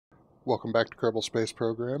Welcome back to Kerbal Space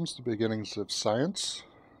Programs, the beginnings of science,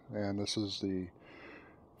 and this is the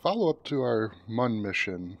follow-up to our MUN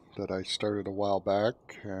mission that I started a while back,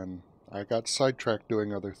 and I got sidetracked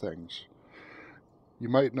doing other things. You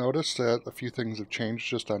might notice that a few things have changed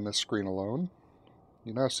just on this screen alone.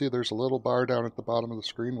 You now see there's a little bar down at the bottom of the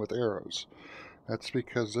screen with arrows. That's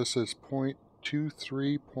because this is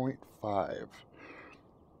 0.23.5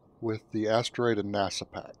 with the asteroid and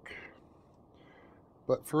NASA pack.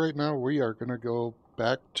 But for right now, we are going to go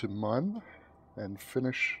back to MUN and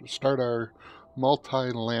start our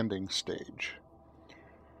multi-landing stage.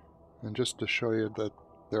 And just to show you that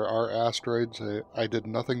there are asteroids, I did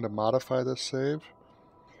nothing to modify this save.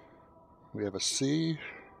 We have a C,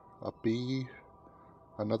 a B,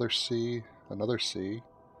 another C, another C.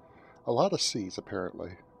 A lot of C's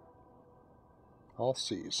apparently. All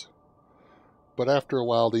C's. But after a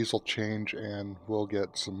while these will change and we'll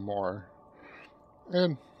get some more.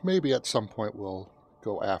 And maybe at some point we'll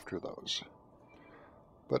go after those.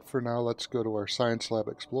 But for now, let's go to our Science Lab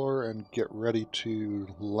Explorer and get ready to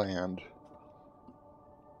land.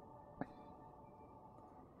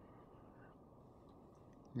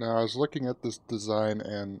 Now, I was looking at this design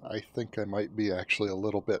and I think I might be actually a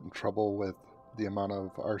little bit in trouble with the amount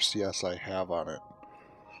of RCS I have on it.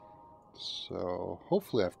 So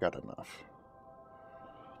hopefully I've got enough.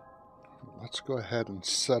 Let's go ahead and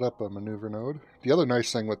set up a maneuver node. The other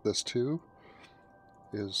nice thing with this too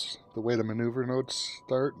is the way the maneuver nodes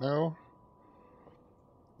start now.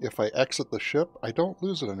 If I exit the ship, I don't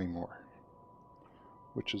lose it anymore,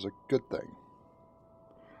 which is a good thing.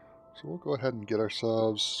 So we'll go ahead and get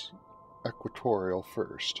ourselves equatorial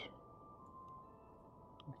first.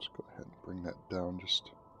 Let's go ahead and bring that down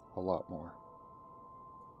just a lot more.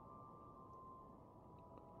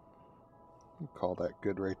 We'll call that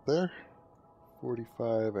good right there.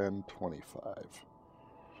 45 and 25.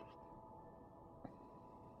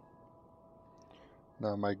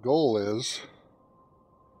 Now my goal is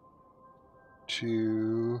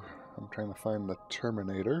I'm trying to find the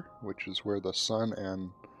terminator, which is where the sun and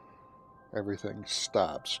everything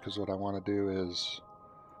stops, because what I want to do is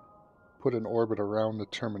put an orbit around the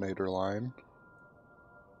terminator line,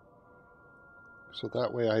 so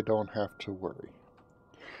that way I don't have to worry.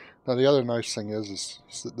 Now the other nice thing is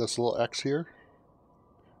this little X here.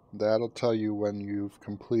 That'll tell you when you've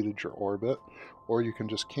completed your orbit, or you can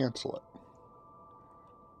just cancel it.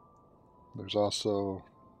 There's also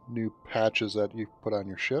new patches that you put on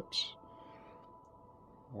your ships,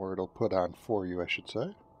 or it'll put on for you, I should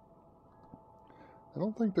say. I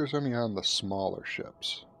don't think there's any on the smaller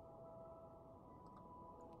ships.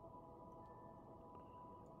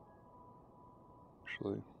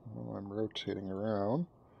 Actually, while I'm rotating around,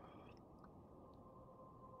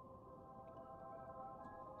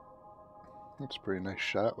 that's a pretty nice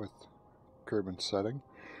shot with Kerbin setting.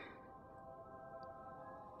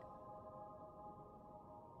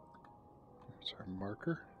 There's our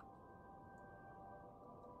marker.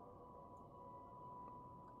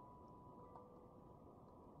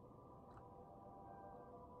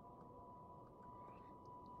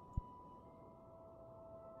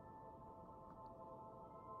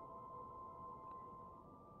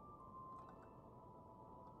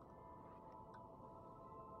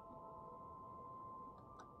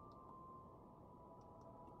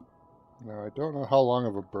 Now I don't know how long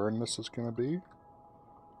of a burn this is going to be.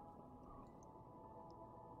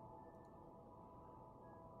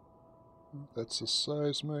 That's the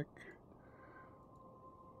seismic.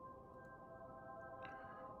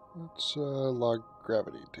 Let's log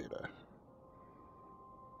gravity data.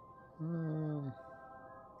 Go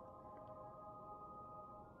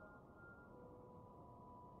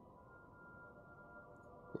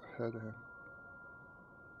ahead and...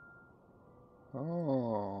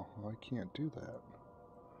 Oh, I can't do that.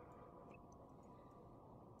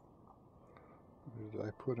 Did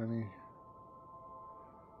I put any...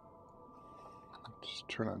 Just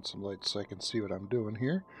turn on some lights so I can see what I'm doing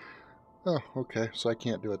here. Oh, okay, so I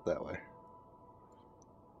can't do it that way.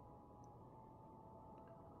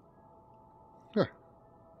 Huh.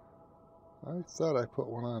 I thought I put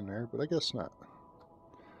one on there, but I guess not.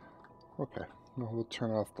 Okay, now we'll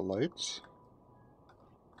turn off the lights.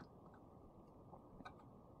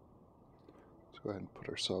 Let's go ahead and put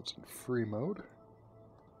ourselves in free mode.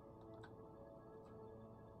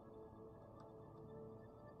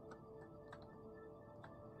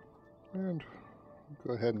 And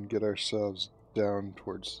go ahead and get ourselves down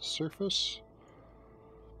towards the surface.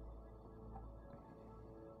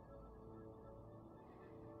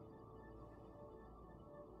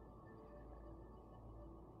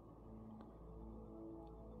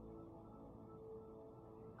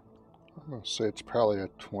 I'm going to say it's probably a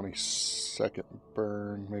 20-second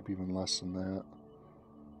burn, maybe even less than that.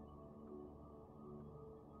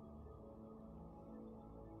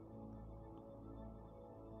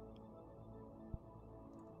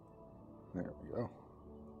 There we go.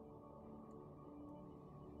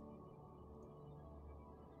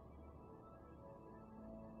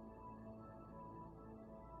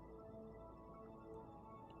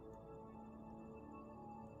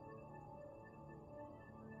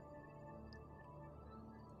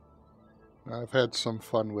 I've had some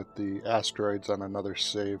fun with the asteroids on another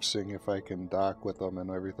save, seeing if I can dock with them and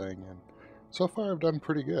everything, and so far I've done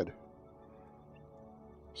pretty good.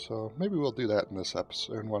 So maybe we'll do that in this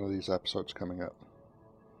episode, in one of these episodes coming up.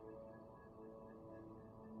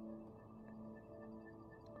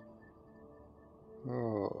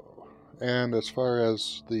 Oh, and as far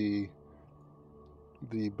as the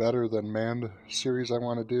Better Than Manned series I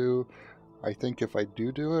want to do, I think if I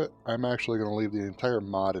do it, I'm actually going to leave the entire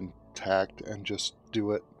mod intact and just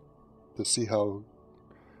do it to see how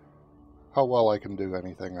well I can do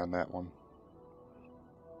anything on that one.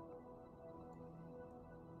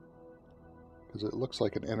 Because it looks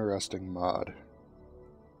like an interesting mod.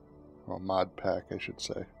 Well, mod pack, I should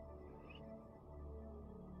say.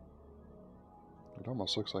 It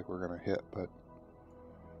almost looks like we're going to hit, but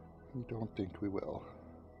I don't think we will.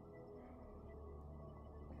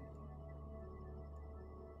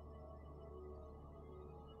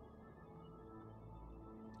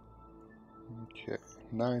 Okay,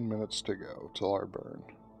 9 minutes to go till our burn.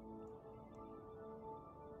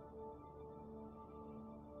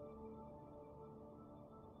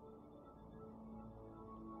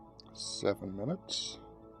 Seven minutes.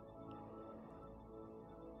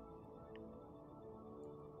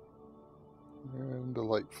 And the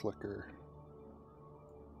light flicker.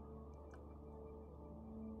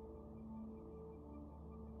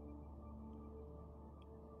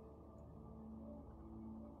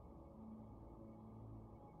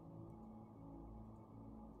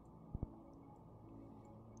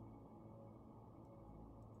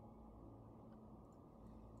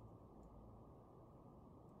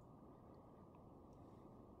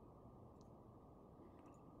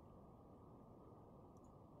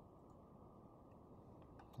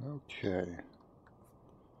 Okay.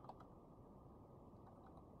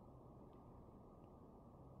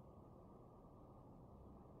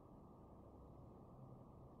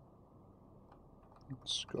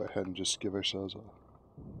 Let's go ahead and just give ourselves a...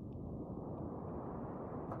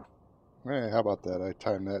 Hey, how about that? I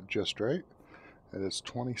timed that just right. It is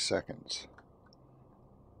 20 seconds.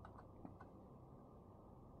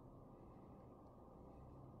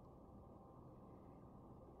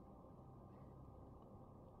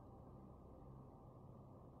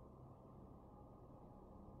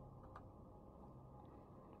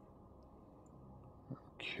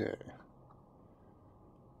 Okay.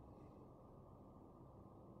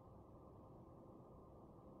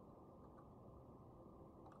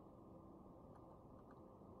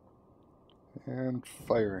 And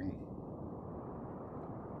firing.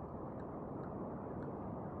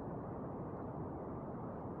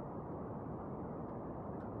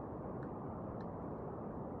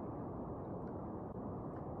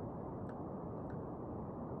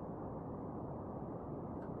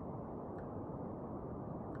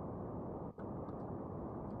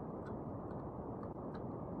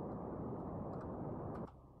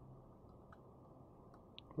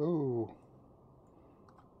 Oh.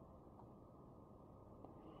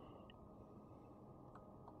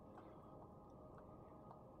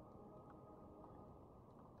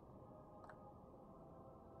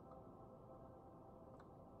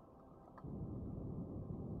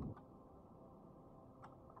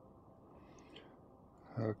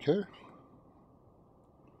 Okay.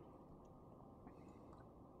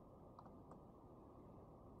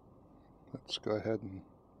 Let's go ahead and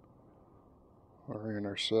orient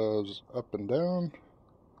ourselves up and down.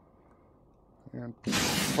 And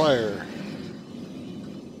fire.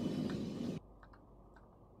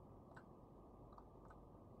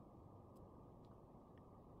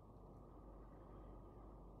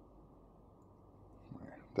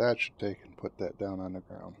 That should take and put that down on the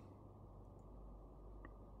ground.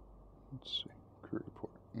 Let's see. Crew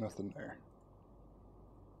report. Nothing there.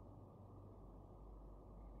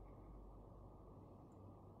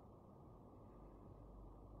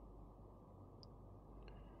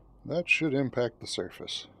 That should impact the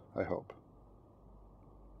surface, I hope.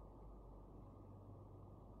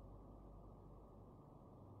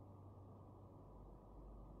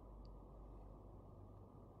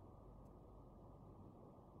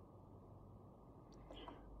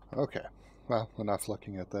 Okay, well, enough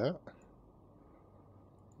looking at that.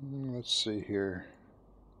 Let's see here.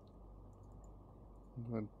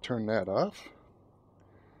 I'm going to turn that off.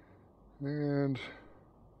 And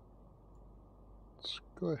let's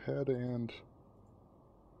go ahead and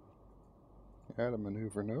add a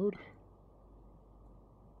maneuver node.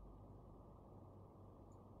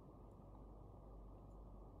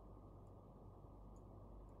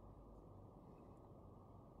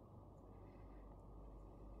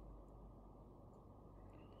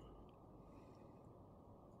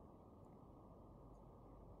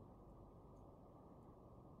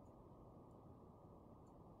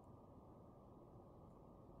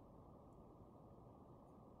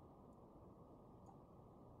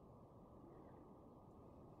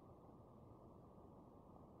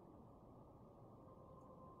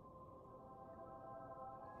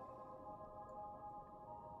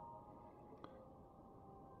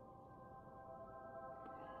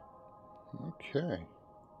 Okay.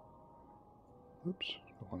 Oops,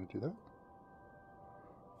 don't want to do that.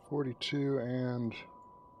 42 and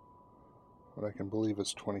what I can believe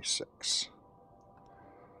is 26.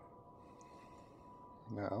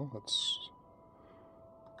 Now let's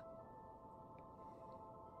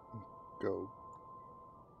go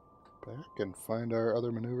back and find our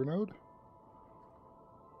other maneuver node.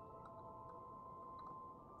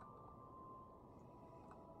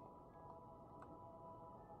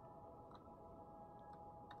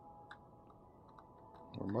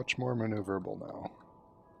 We're much more maneuverable now.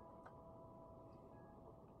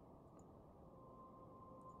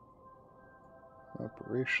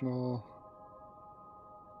 Operational.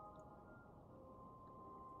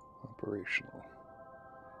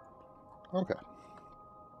 Okay.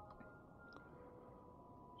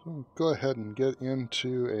 So go ahead and get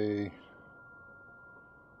into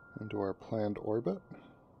our planned orbit.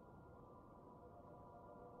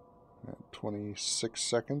 At 26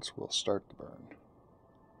 seconds, we'll start the burn.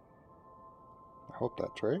 I hope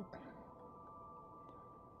that's right.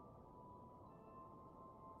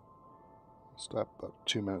 Stop about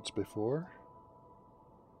 2 minutes before.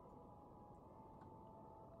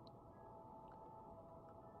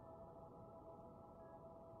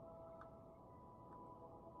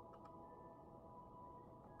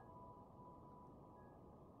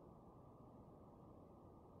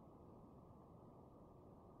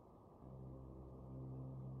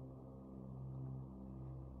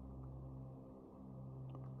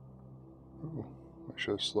 Oh, I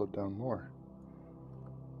should have slowed down more.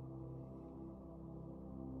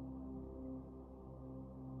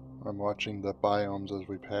 I'm watching the biomes as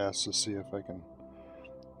we pass to see if I can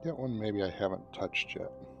get one maybe I haven't touched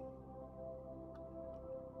yet.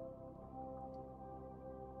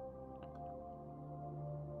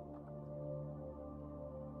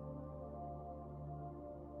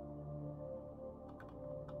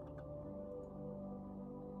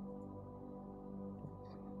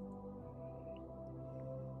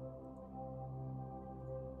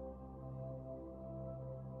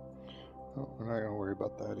 Oh, we're not going to worry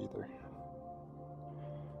about that either.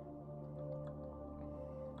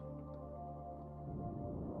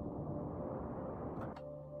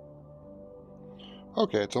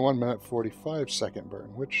 Okay, it's a 1 minute 45 second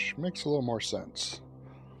burn, which makes a little more sense.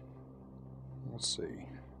 Let's see.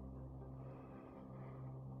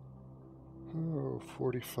 Oh,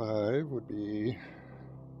 45 would be...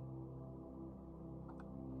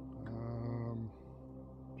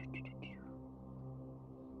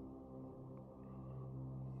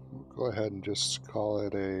 we'll go ahead and just call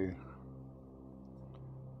it a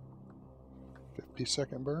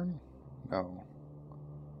 50-second burn? No.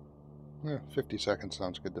 50 seconds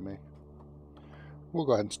sounds good to me. We'll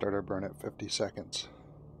go ahead and start our burn at 50 seconds.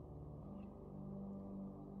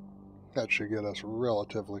 That should get us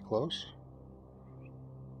relatively close.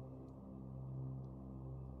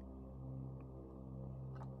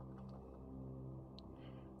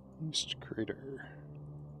 East Crater.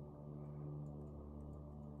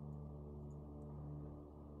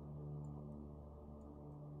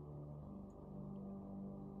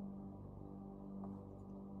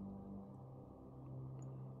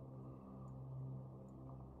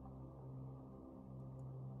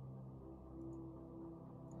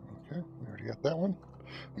 Okay, we already got that one.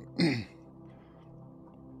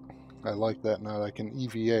 I like that now. I can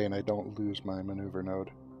EVA and I don't lose my maneuver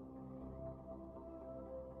node.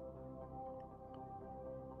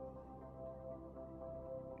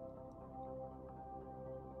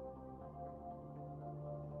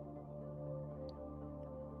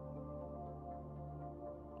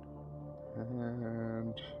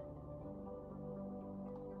 And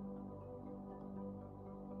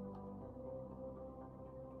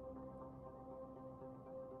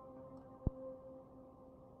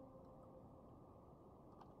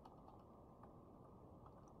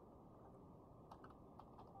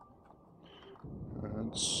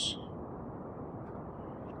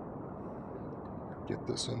get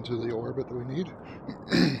this into the orbit that we need.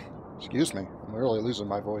 Excuse me, I'm really losing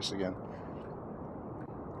my voice again.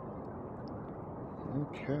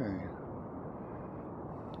 Okay.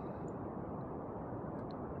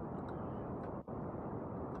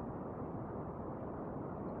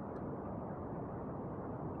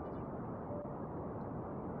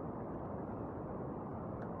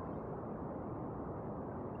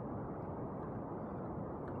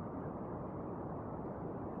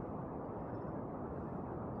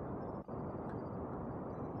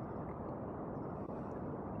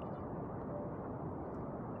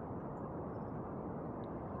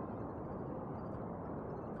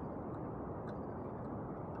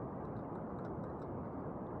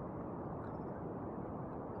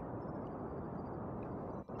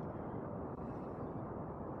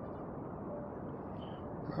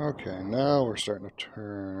 Okay, now we're starting to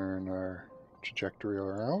turn our trajectory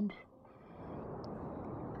around,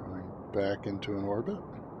 going back into an orbit.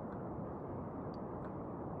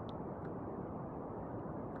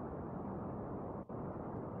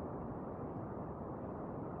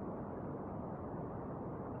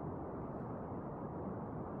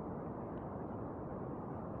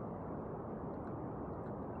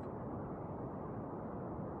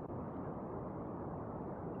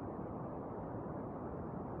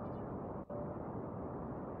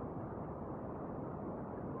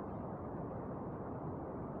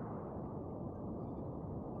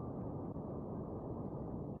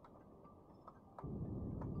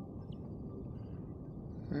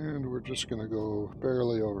 And we're just going to go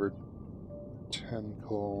barely over 10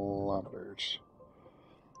 kilometers.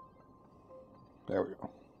 There we go.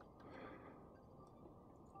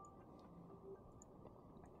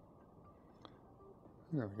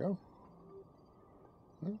 There we go.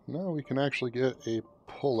 Now we can actually get a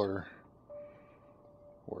polar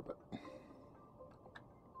orbit.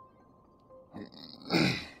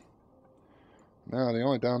 Now the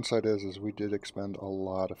only downside is we did expend a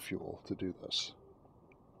lot of fuel to do this.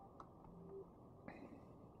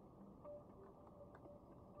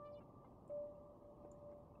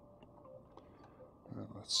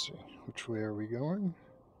 Let's see, which way are we going?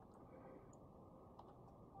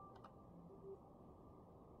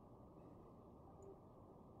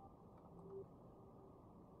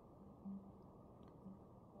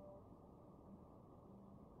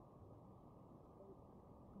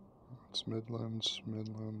 It's Midlands,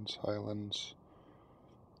 Midlands, Highlands,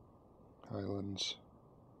 Highlands.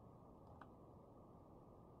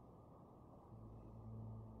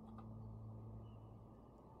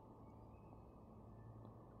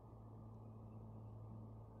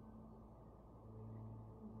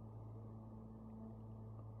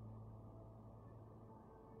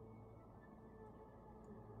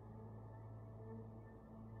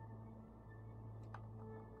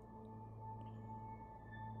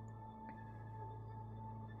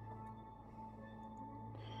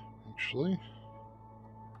 Actually,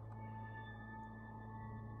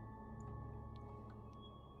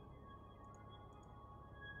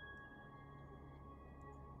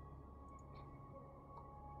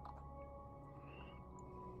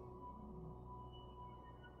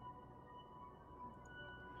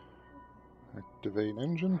 activate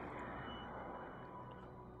engine.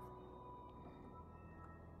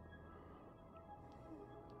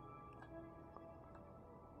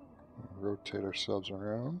 Rotate ourselves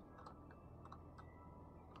around.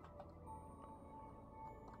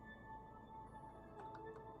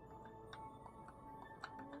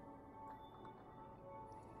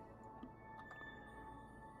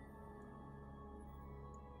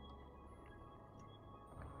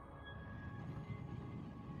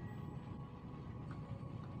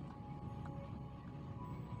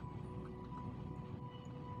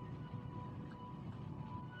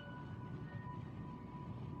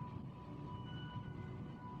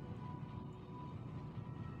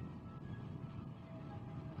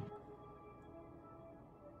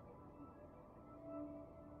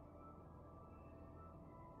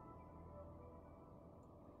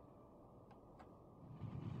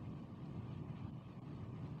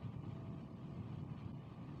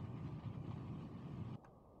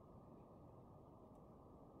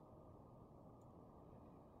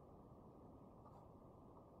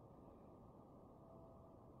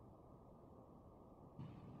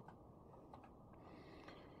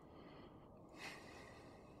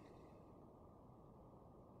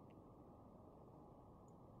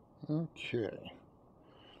 Okay.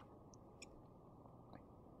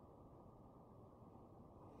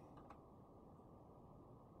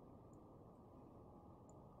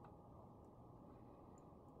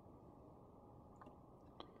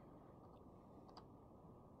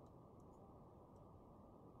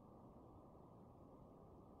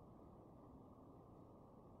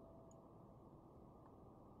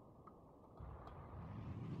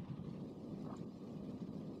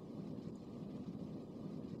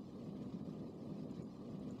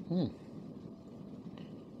 Hmm.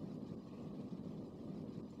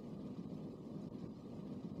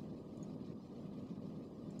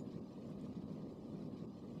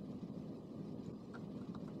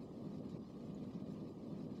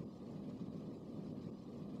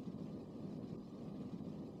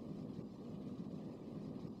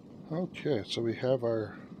 Okay, so we have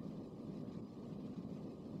our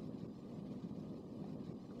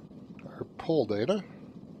pull data.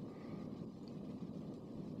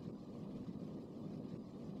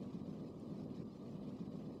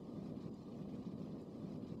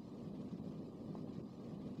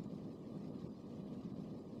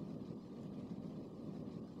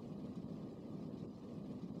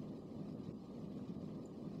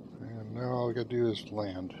 And now all we gotta do is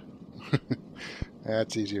land.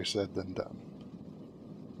 That's easier said than done.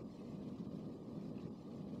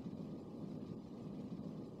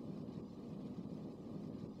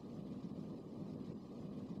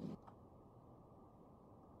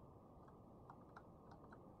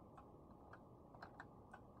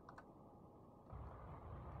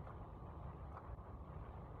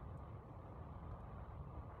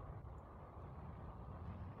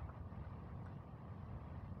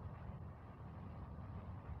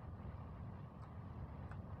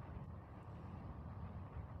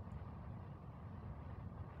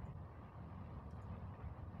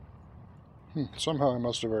 Somehow I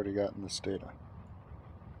must have already gotten this data.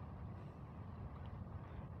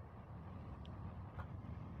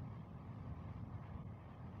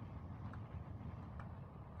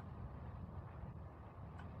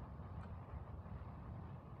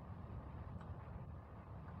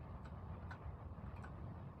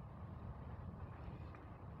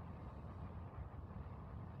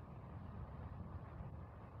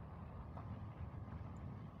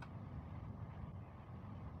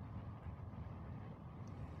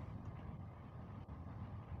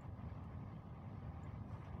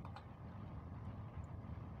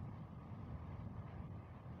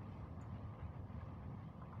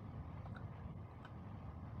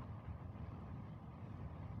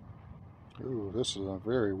 Ooh, this is a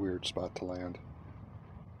very weird spot to land.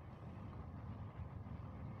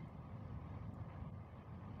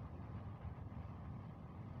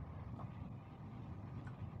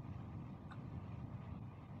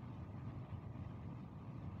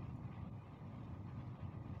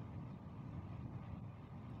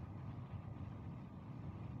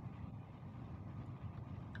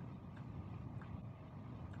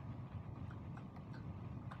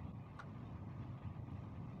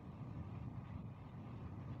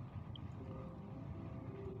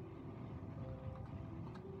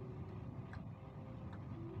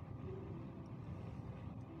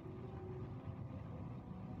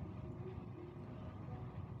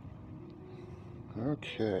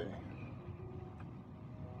 Okay.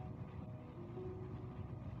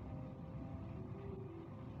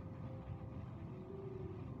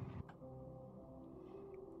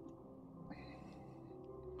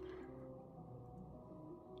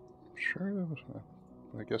 Sure,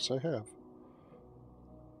 I guess I have.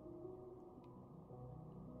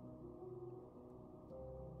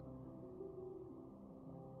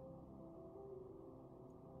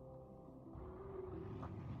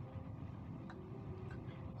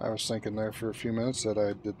 I was thinking there for a few minutes that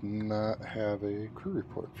I did not have a crew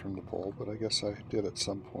report from the poll, but I guess I did at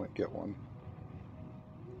some point get one.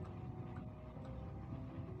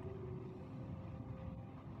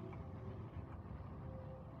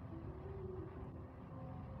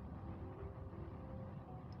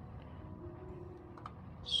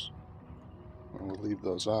 So we'll leave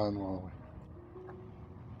those on while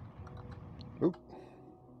we... Oop.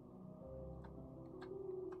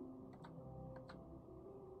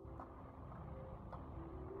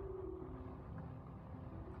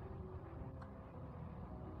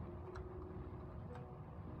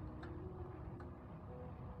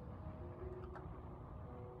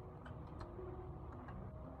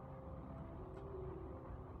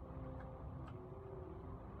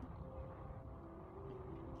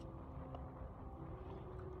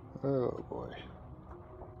 Oh boy.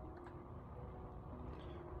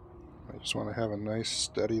 I just want to have a nice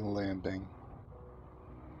steady landing.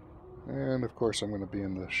 And of course I'm going to be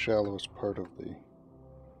in the shallowest part of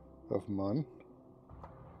Mun.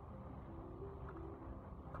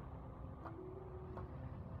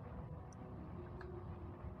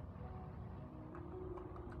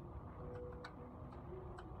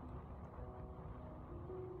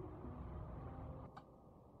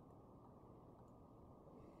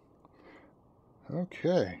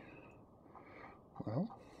 Okay. Well,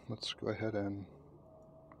 let's go ahead and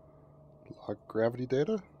log gravity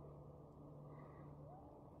data.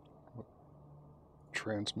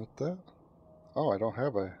 transmit that. Oh, I don't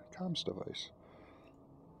have a comms device.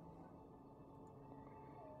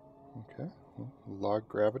 Okay, well, log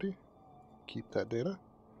gravity, keep that data.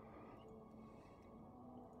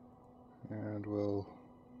 And we'll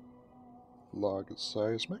log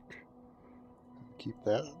seismic, keep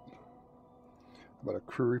that. How about a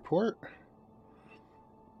crew report?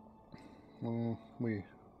 Well, we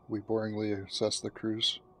boringly assess the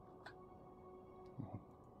crews. We'll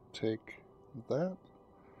take that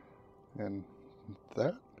and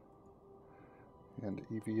that and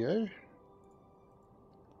EVA.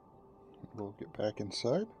 We'll get back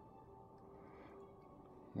inside.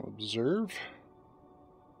 We'll observe.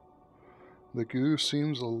 The goo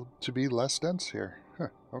seems to be less dense here. Huh,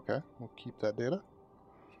 okay, we'll keep that data.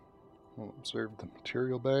 We'll observe the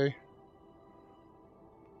material bay.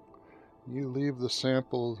 You leave the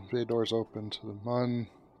sample bay doors open to the MUN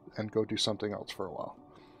and go do something else for a while.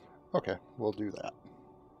 Okay, we'll do that.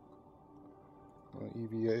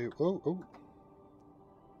 EVA, oh.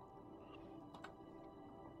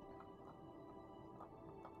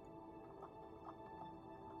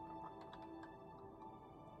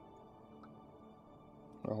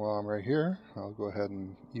 While I'm right here, I'll go ahead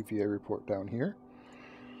and EVA report down here.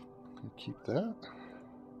 And keep that.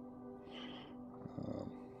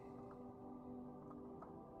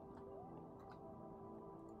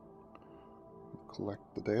 Collect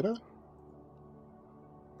the data.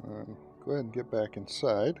 Go ahead and get back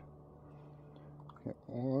inside. Hit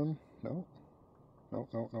one. No,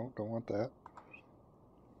 don't want that.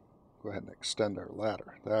 Go ahead and extend our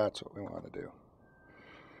ladder. That's what we want to do.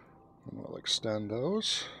 And we'll extend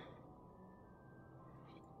those.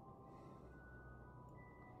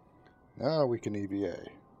 Now we can EVA.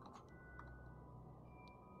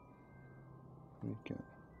 We can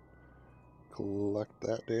collect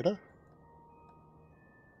that data.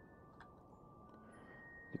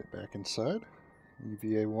 Get back inside.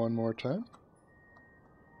 EVA one more time.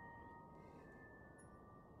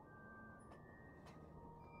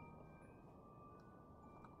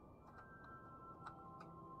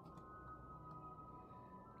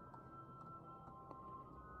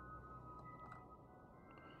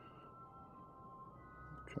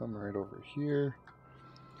 Come right over here,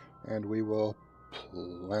 and we will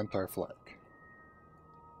plant our flag.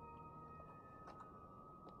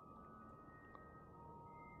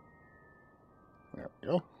 There we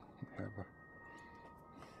go. We have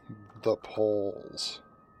the poles.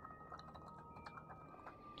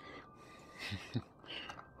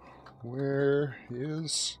 Where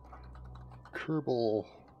is Kerbal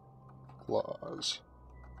Claws?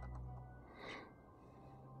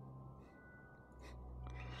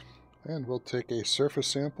 And we'll take a surface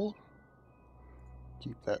sample,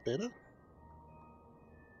 keep that data.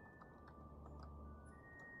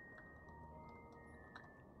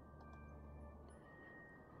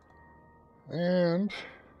 And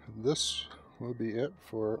this will be it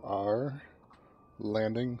for our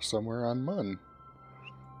landing somewhere on MUN.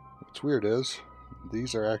 What's weird is,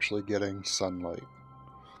 these are actually getting sunlight,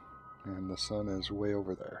 and the sun is way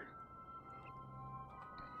over there.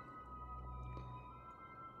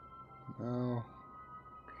 Now,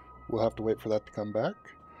 we'll have to wait for that to come back.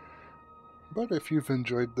 But if you've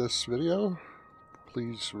enjoyed this video,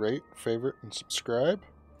 please rate, favorite, and subscribe.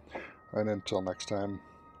 And until next time,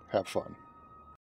 have fun.